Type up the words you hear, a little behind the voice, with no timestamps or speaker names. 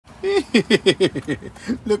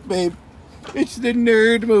Look, babe. It's the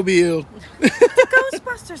Nerdmobile. The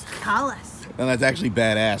Ghostbusters. Call us. And that's actually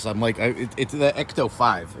badass. I'm like, it's the Ecto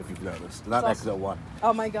 5, if you've noticed, not Ecto 1.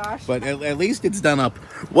 Oh my gosh. But at least it's done up.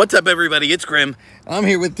 What's up, everybody? It's Grim. I'm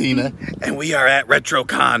here with Tina, and we are at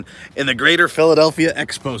RetroCon in the Greater Philadelphia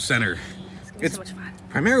Expo Center. It's so much fun.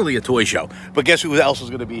 Primarily a toy show, but guess who else is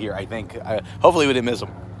going to be here, I think? Hopefully we didn't miss him.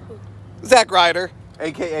 Zack Ryder,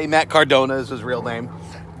 a.k.a. Matt Cardona is his real name.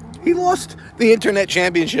 He lost the Internet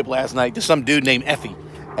Championship last night to some dude named Effie,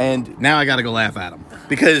 and now I got to go laugh at him,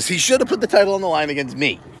 because he should have put the title on the line against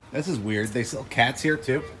me. This is weird. They sell cats here,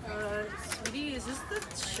 too. Sweetie, is this the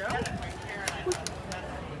show?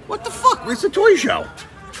 What the fuck? Where's the toy show?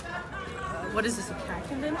 What is this, a cat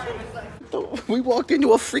convention? We walked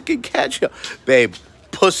into a freaking cat show. Babe,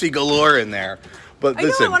 pussy galore in there. But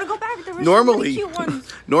listen, I know, I want to go back. There were normally, so many cute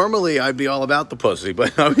ones. Normally, I'd be all about the pussy,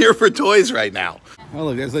 but I'm here for toys right now. Oh,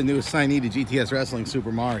 look, there's the newest signee to GTS Wrestling,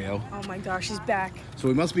 Super Mario. Oh my gosh, he's back. So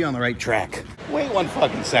we must be on the right track. Wait one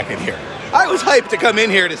fucking second here. I was hyped to come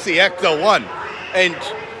in here to see Ecto 1, and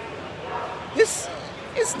this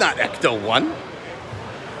is not Ecto 1.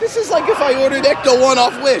 This is like if I ordered Ecto 1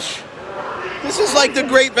 off Wish. This is like the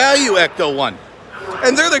Great Value Ecto 1.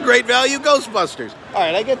 And they're the Great Value Ghostbusters. All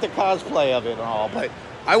right, I get the cosplay of it and all, but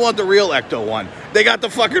I want the real Ecto 1. They got the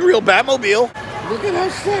fucking real Batmobile. Look at how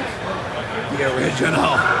sick. The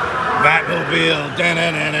original Batmobile.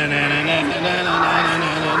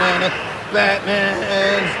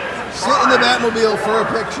 Batman. Sit in the Batmobile for a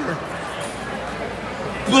picture.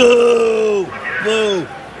 Boo! Boo!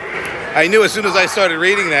 I knew as soon as I started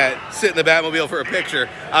reading that, sit in the Batmobile for a picture,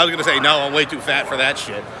 I was going to say, no, I'm way too fat for that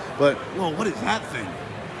shit. But, whoa, what is that thing?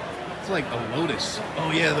 It's like a Lotus.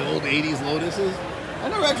 Oh, yeah, the old 80s Lotuses.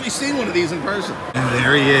 I've never actually seen one of these in person. And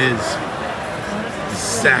there he is.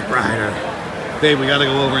 Zack Ryder. Babe, we got to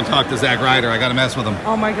go over and talk to Zack Ryder. I got to mess with him.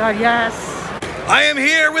 Oh my god, yes. I am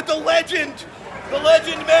here with the legend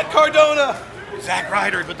Matt Cardona. Zack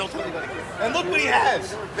Ryder, but don't tell anybody. And look what he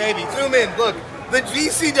has. Baby, zoom in, look. The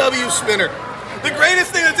GCW spinner. The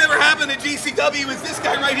greatest thing that's ever happened to GCW is this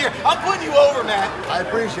guy right here. I'm putting you over, Matt. I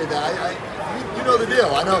appreciate that. You know the deal.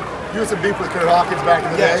 I know you had some beef with Kurt Hawkins back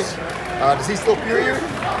in the day. Does he still fear you?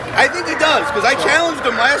 I think he does, because I challenged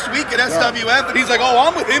him last week at SWF, and he's like, oh,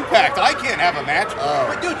 I'm with Impact. I can't have a match.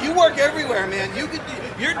 But, dude, you work everywhere, man. You're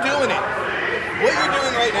doing it. What you're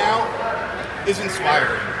doing right now is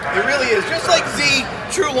inspiring. It really is. Just like Z,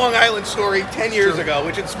 True Long Island Story 10 years ago,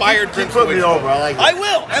 which inspired Prince. Put me over. I like it. I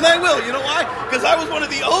will, and I will. You know why? Because I was one of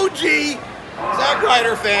the OG Zack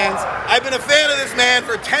Ryder fans. I've been a fan of this man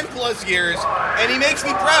for 10 plus years, and he makes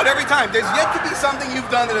me proud every time. There's yet to be something you've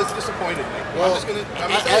done that has disappointed me. Well,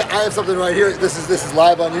 I have something right here. This is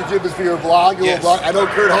live on YouTube. It's for your vlog. Yes. Vlog. I know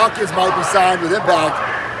Kurt Hawkins might be signed with Impact,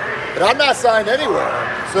 but I'm not signed anywhere.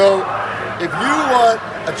 So if you want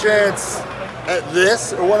a chance at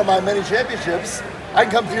this or one of my many championships, I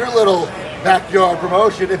can come to your little backyard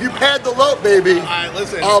promotion. If you pad the lope, baby,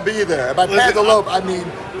 listen, I'll be there. If I pad the lope, I mean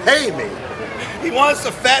pay me. He wants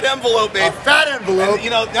a fat envelope, babe. A fat envelope,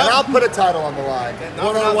 and, and I'll put a title on the line.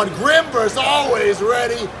 One-on-one, Grim versus always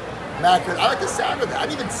ready. Matt, I like the sound of that. I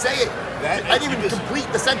didn't even say it. I didn't even complete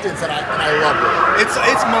the sentence, and I love it.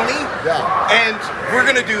 It's money, and we're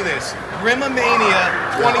gonna do this.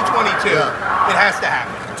 Grimamania 2022. It has to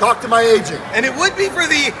happen. Talk to my agent. And it would be for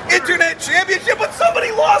the Internet Championship, but somebody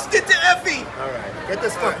lost it to Effie. All right, get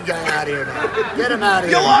this fucking guy out of here, man. Get him out of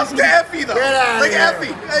here. You lost to Effie, though. Get out of here.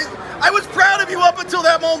 Effie. I was proud of you up until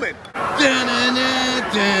that moment.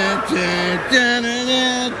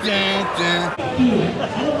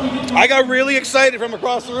 I got really excited from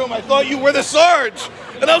across the room. I thought you were the Sarge.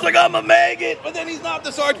 And I was like, I'm a maggot. But then he's not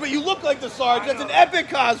the Sarge, but you look like the Sarge. That's an epic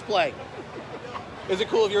cosplay. Is it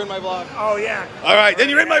cool if you're in my vlog? Oh, yeah. All right, then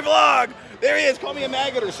you're in my vlog. There he is. Call me a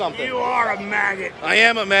maggot or something. You are a maggot. I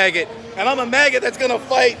am a maggot. And I'm a maggot that's going to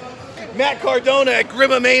fight Matt Cardona at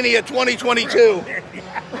Grimamania 2022.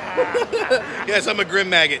 Yes, I'm a Grim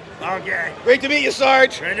maggot. Okay. Great to meet you,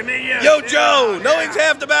 Sarge. Great to meet you. Yo, Joe. Knowing's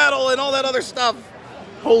half the battle and all that other stuff.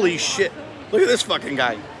 Holy shit. Look at this fucking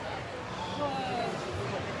guy.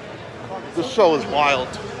 This show is wild.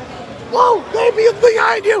 Whoa, baby, it's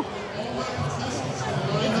behind you.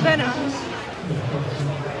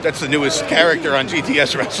 That's the newest character on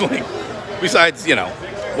GTS Wrestling. Besides, you know,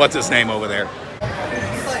 what's his name over there?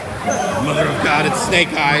 Mother of God, it's Snake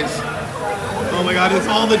Eyes. Oh my God, it's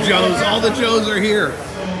all the Joes. All the Joes are here.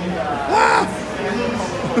 Ah!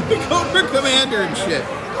 Cobra Commander and shit.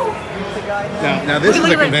 Now this is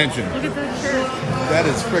a convention. Look at the shirt. That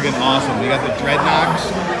is friggin' awesome. They got the Dreadnoks,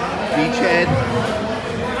 Beachhead.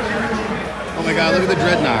 Oh my god, look at the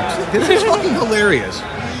dreadnoughts. This is fucking hilarious.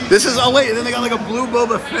 This is, oh wait, and then they got like a blue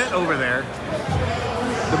Boba Fett over there.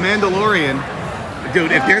 The Mandalorian.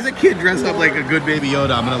 Dude, if there's a kid dressed up like a good Baby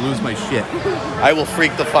Yoda, I'm gonna lose my shit. I will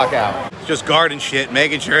freak the fuck out. Just guarding shit,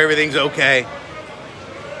 making sure everything's okay.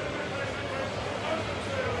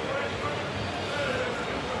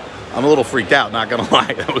 I'm a little freaked out, not gonna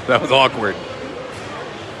lie. That was awkward.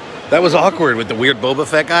 That was awkward with the weird Boba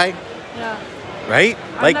Fett guy. Yeah. Right?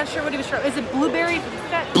 I'm not sure what he was trying. Is it blueberry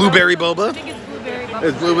Fett? Blueberry Boba? I think it's blueberry Boba.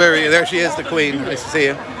 It's blueberry. There she is, the queen. Nice to see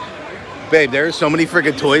you. Babe, there's so many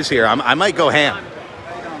freaking toys here. I might go ham.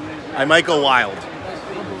 I might go wild.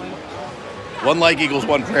 One like equals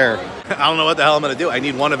one prayer. I don't know what the hell I'm gonna do. I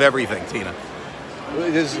need one of everything, Tina.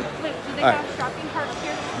 Wait, do they have shopping carts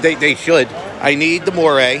here? They should. I need the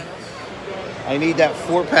moray. I need that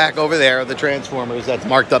 4-pack over there of the Transformers that's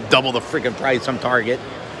marked up double the freaking price on Target.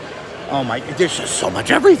 Oh my, there's just so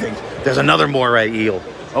much everything. There's another moray eel.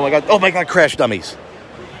 Oh my god, Crash Dummies.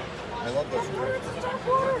 I love those.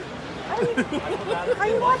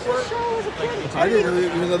 I watched the show as a kid. I didn't really,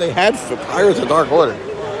 even though they had Pirates of Dark Order.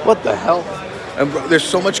 What the hell? And there's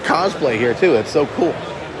so much cosplay here too. It's so cool.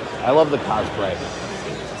 I love the cosplay.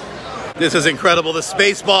 This is incredible. The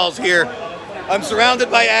Spaceballs here. I'm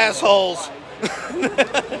surrounded by assholes.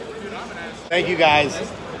 Thank you guys.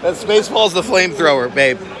 That Spaceballs the flamethrower,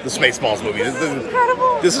 babe. The Spaceballs movie.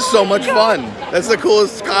 This is so much fun. That's the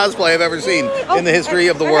coolest cosplay I've ever seen in the history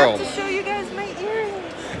of the world. I have to show you guys my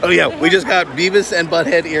earrings. Oh yeah, we just got Beavis and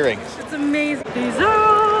Butthead earrings. It's amazing. These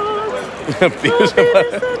are Beavis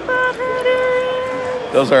and Butthead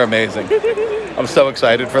earrings. Those are amazing. I'm so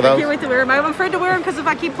excited for I those. can't wait to wear them. I'm afraid to wear them because if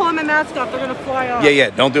I keep pulling my mask off, they're gonna fly off. Yeah,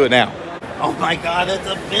 don't do it now. Oh my god, that's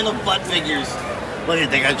a bin of butt figures. Look at,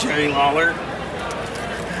 they got Jerry Lawler,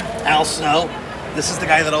 Al Snow. This is the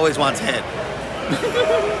guy that always wants head.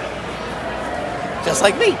 Just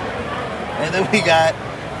like me. And then we got,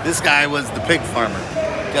 this guy was the pig farmer.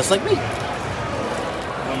 Just like me. Oh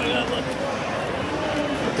my god, look.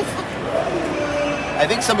 What the fuck? I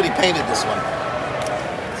think somebody painted this one.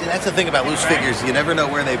 See, that's the thing about loose figures. You never know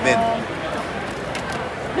where they've been.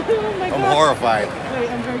 Oh my I'm God. horrified. Wait,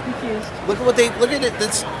 I'm very confused. Look at it.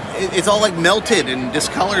 It's all like melted and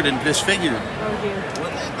discolored and disfigured. Oh dear.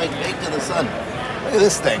 What, like baked in the sun. Look at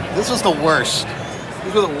this thing. This was the worst.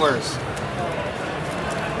 These were the worst.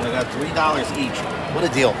 And I got $3 each. What a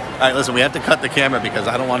deal. All right, listen, we have to cut the camera because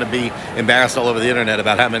I don't want to be embarrassed all over the internet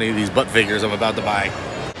about how many of these butt figures I'm about to buy.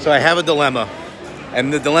 So I have a dilemma.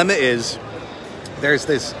 And the dilemma is, there's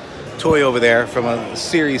this toy over there from a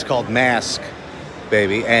series called Mask,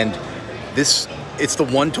 baby. And it's the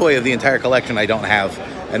one toy of the entire collection I don't have.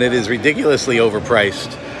 And it is ridiculously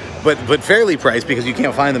overpriced. But fairly priced because you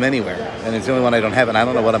can't find them anywhere. And it's the only one I don't have, and I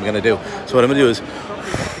don't know what I'm going to do. So what I'm going to do is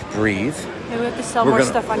breathe. Maybe we have to sell more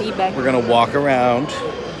stuff on eBay. We're going to walk around.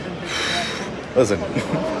 Listen,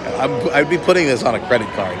 I'd be putting this on a credit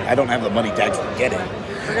card. I don't have the money to actually get it.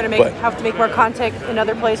 We're going to have to make more content in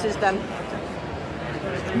other places then.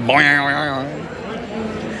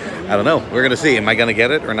 I don't know. We're going to see. Am I going to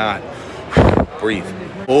get it or not? Breathe.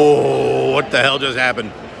 Oh, what the hell just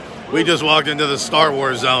happened? We just walked into the Star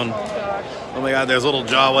Wars zone. Oh my God, there's little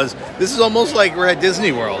Jawas. This is almost like we're at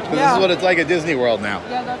Disney World. Yeah. This is what it's like at Disney World now.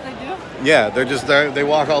 Yeah, that they do. Yeah, they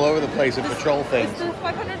walk all over the place and patrol things. It's the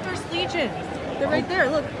 501st Legion. They're right there,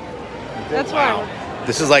 look. That's Wow. why.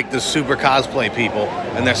 This is like the super cosplay people,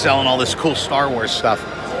 and they're selling all this cool Star Wars stuff.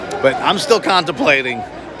 But I'm still contemplating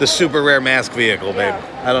the super rare mask vehicle, babe.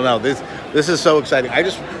 Yeah. I don't know. This is so exciting. I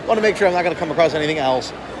just want to make sure I'm not going to come across anything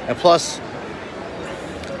else. And plus,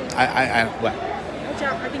 what? Watch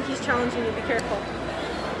out, I think he's challenging you. Be careful.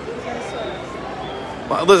 He's got a sword.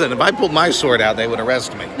 Well, listen, if I pulled my sword out, they would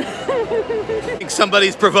arrest me. I think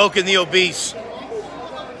somebody's provoking the obese.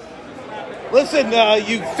 Listen,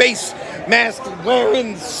 you face mask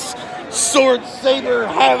wearing, sword saber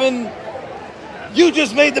having, you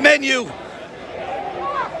just made the menu.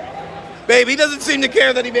 Babe, he doesn't seem to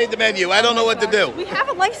care that he made the menu. I don't know what to do. We have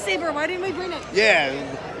a lightsaber. Why didn't we bring it? Yeah.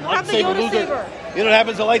 We'll have the Yoda loser. saber. You know what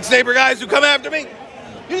happens to lightsaber guys who come after me?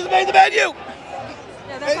 You just made the menu. Yeah,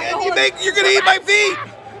 that's And you're going to eat my feet.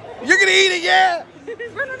 You're going to eat it, yeah.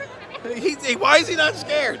 Why is he not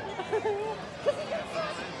scared?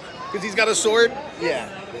 Because he's got a sword? Yeah.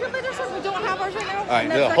 We don't have ours right now. All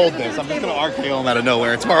right, hold this. I'm just going to RKO him out of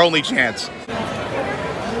nowhere. It's our only chance.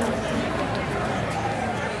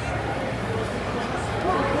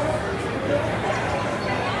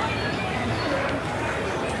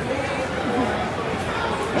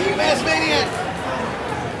 Mass Maniac!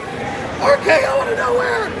 RKO out of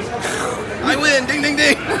nowhere! I win! Ding, ding,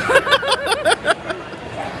 ding!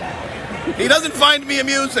 He doesn't find me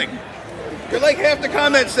amusing. You're like half the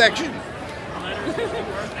comment section.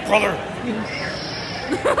 Brother,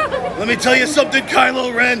 let me tell you something,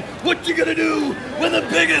 Kylo Ren. What you gonna do when the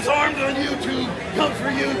biggest arms on YouTube come for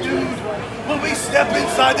you, dude? When we step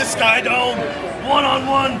inside the Sky Dome,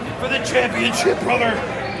 one-on-one for the championship, brother.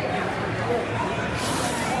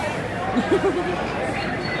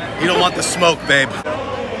 You don't want the smoke, babe.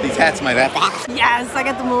 These hats might have. Yes, I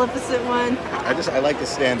got the Maleficent one. I like to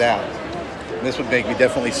stand out. This would make me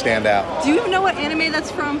definitely stand out. Do you even know what anime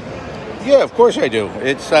that's from? Yeah, of course I do.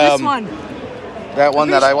 It's This one. that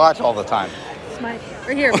one that I watch all the time. It's right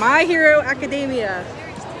here, My Hero Academia.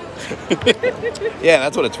 Yeah,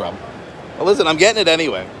 that's what it's from. Well, listen, I'm getting it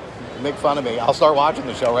anyway. Make fun of me. I'll start watching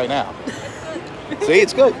the show right now. See,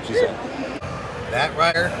 it's good, she said. That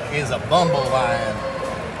Ryder is a bumble lion.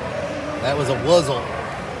 That was a wuzzle.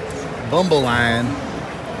 Bumble lion.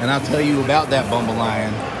 And I'll tell you about that bumble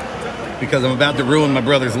lion because I'm about to ruin my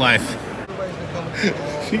brother's life.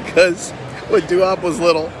 Because when Duop was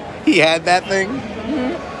little, he had that thing.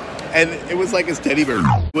 And it was like his teddy bear.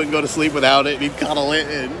 He wouldn't go to sleep without it. He'd cuddle it.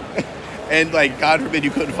 And like, God forbid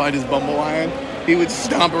you couldn't find his bumble lion. He would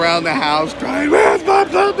stomp around the house trying, where's my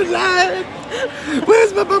bumble lion?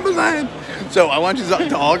 Where's my bumble lion? So I want you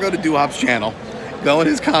to all go to Duop's channel, go in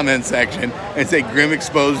his comment section, and say Grim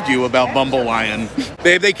exposed you about Bumble Lion.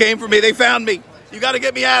 Babe, they came for me. They found me. You got to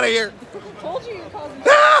get me out of here. I told you called me.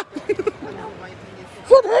 Ah!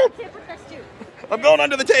 Can't protect you. I'm going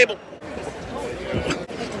under the table.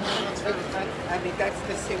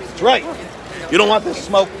 That's right. You don't want this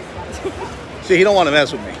smoke. See, he don't want to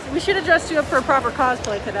mess with me. We should have dressed you up for a proper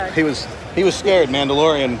cosplay today. He was scared,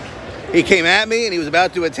 Mandalorian. He came at me and he was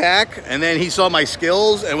about to attack, and then he saw my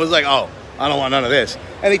skills and was like, oh, I don't want none of this.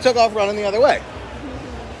 And he took off running the other way.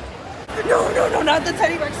 No, not the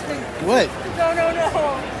Teddy Rex thing. What?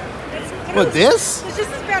 No. What, this? It's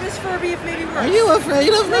just as bad as Furby, if maybe worse. Are you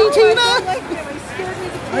afraid of me, No, Tina? I don't like him. He scared me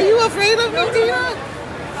as a kid. Are you afraid of me, Tina?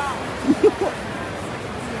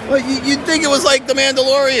 Well, you'd think it was like the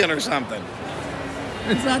Mandalorian or something.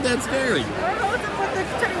 It's not that scary. I don't know what's up with the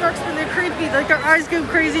Teddy Rex when they're creepy. Like their eyes go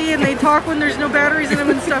crazy and they talk when there's no batteries in them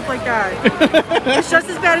and stuff like that. It's just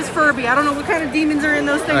as bad as Furby. I don't know what kind of demons are in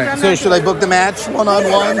those things. All right, so should I book the match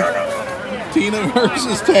one-on-one? Tina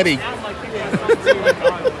versus Teddy.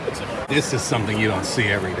 This is something you don't see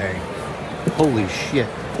every day. Holy shit.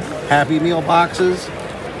 Happy Meal boxes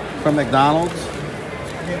from McDonald's.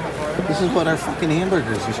 This is what our fucking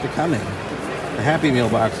hamburgers used to come in. The Happy Meal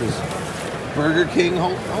boxes. Burger King.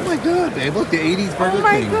 Oh my god, babe. Look, the 80s Burger King. Oh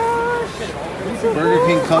my gosh. So Burger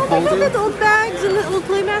King cup holder. Look at those bags and the little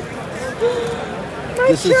play mats.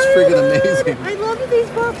 This is friggin' amazing. I love these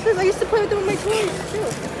boxes. I used to play with them with my toys too.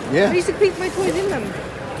 Yeah. I used to keep my toys in them.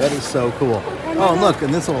 That is so cool. Oh, look,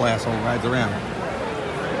 and this little asshole rides around.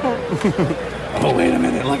 Oh, wait a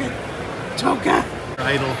minute. Look at Toka.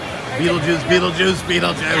 Idol. Beetlejuice.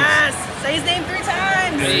 Yes. Say his name 3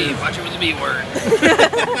 times. Hey, watch it with the B word.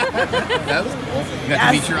 That was cool. You got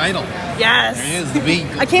to meet your idol. Yes. There he is, the beat.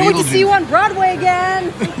 I can't wait to see you on Broadway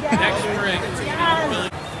again. Next spring.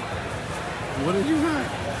 Yes. What did you want?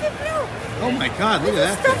 The blue. Oh my god, look at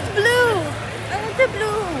that Stuffed thing. blue. I want the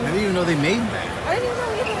blue. I didn't even know they made that. I didn't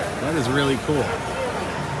know either. That is really cool.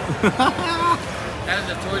 That is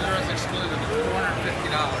a Toys R Us exclusive. It's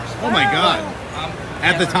 $450. Oh my god.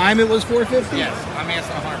 At the time it was $450? Yes, I mean it's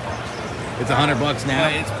 $100. It's $100 now?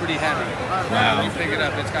 But it's pretty heavy. Wow. When you pick it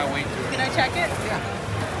up, it's got weight to it. Can I check it?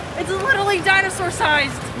 Yeah. It's literally dinosaur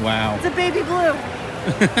sized. Wow. It's a baby blue.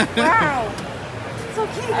 Wow. So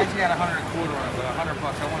cute. I actually had $125 on it, but $100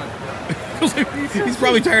 I wanted. He's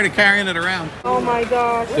probably tired of carrying it around. Oh my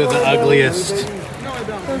gosh. They're the ugliest.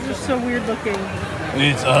 Those are so weird looking.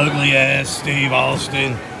 It's ugly ass Steve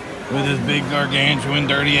Austin with his big gargantuan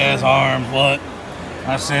dirty ass arms. What?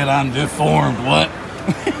 I said I'm deformed. What?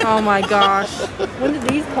 Oh my gosh. When did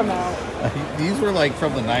these come out? These were like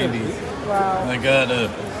from the 90s. Wow. They got a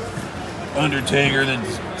Undertaker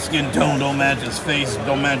that's skin tone don't match his face,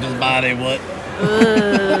 don't match his body. What?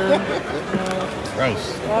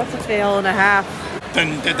 Gross. Well, that's a fail and a half.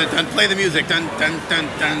 Dun, dun, dun, dun. Play the music. Dun, dun, dun,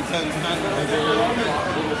 dun, dun, dun.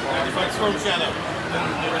 Storm Shadow.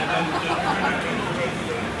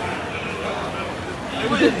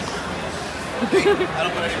 I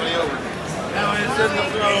don't put anybody over. Now I sit in the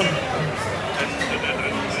throne.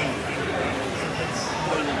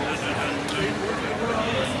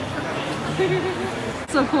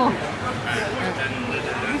 So cool.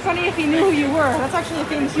 It'd be funny if he knew who you were. That's actually a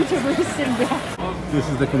famous YouTuber who's sitting down. This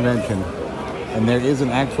is the convention, and there is an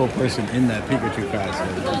actual person in that Pikachu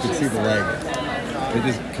costume. You can see the leg. They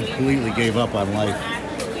just completely gave up on life.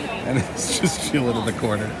 And it's just chilling in the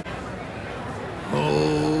corner.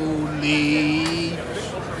 Holy...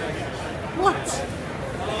 What?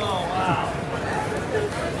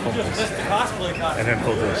 And then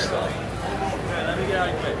hold this.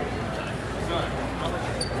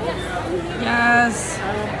 Yes.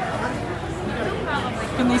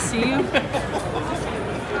 Can they see you?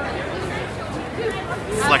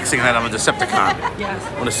 Flexing that I'm a Decepticon. Yes.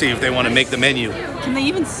 I want to see if they want to make the menu. Can they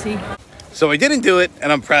even see? So I didn't do it,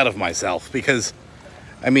 and I'm proud of myself because,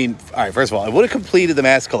 I mean, all right, first of all, I would have completed the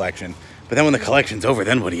mask collection, but then when the collection's over,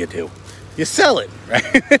 then what do? You sell it, right?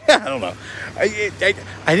 I don't know. I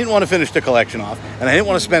didn't want to finish the collection off, and I didn't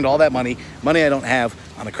want to spend all that money I don't have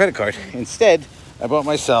on a credit card. Instead, I bought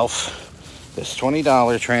myself this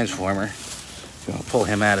 $20 Transformer. If you want to pull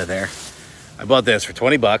him out of there. I bought this for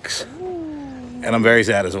 20 bucks, and I'm very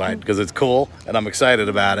satisfied because it's cool, and I'm excited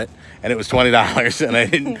about it, and it was $20, and I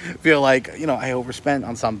didn't feel like, you know, I overspent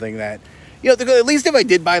on something that, you know, at least if I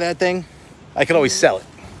did buy that thing, I could always sell it.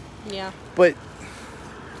 Yeah. But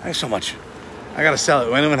I have so much. I gotta sell it.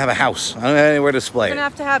 I don't even have a house. I don't have anywhere to display We're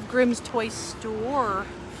it. gonna have Grimm's Toy Store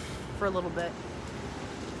for a little bit.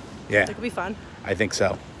 Yeah. It could be fun. I think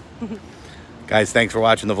so. Guys, thanks for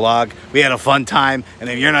watching the vlog. We had a fun time, and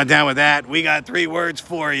if you're not down with that, we got 3 words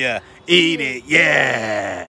for you. Eat it, yeah!